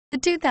The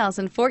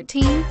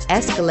 2014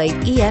 Escalade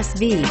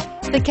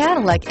ESV. The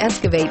Cadillac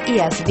Escalade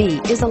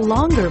ESV is a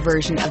longer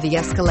version of the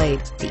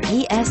Escalade. The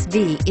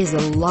ESV is a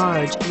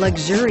large,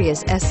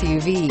 luxurious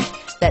SUV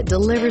that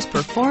delivers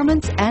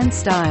performance and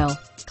style.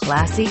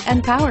 Classy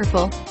and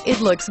powerful,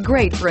 it looks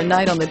great for a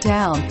night on the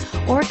town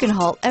or can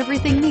haul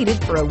everything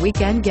needed for a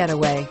weekend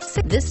getaway.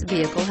 This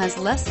vehicle has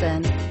less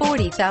than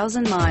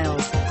 40,000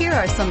 miles. Here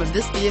are some of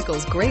this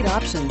vehicle's great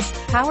options: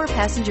 power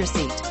passenger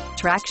seat,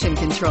 traction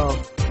control,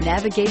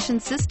 navigation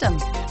system,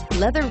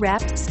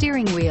 leather-wrapped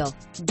steering wheel,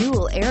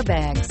 dual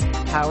airbags,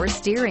 power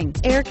steering,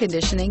 air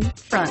conditioning,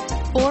 front,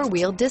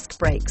 four-wheel disc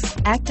brakes,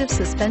 active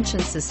suspension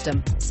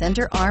system,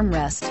 center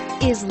armrest.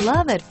 Is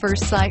love at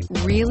first sight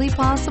really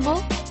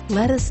possible?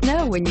 Let us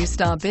know when you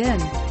stop in.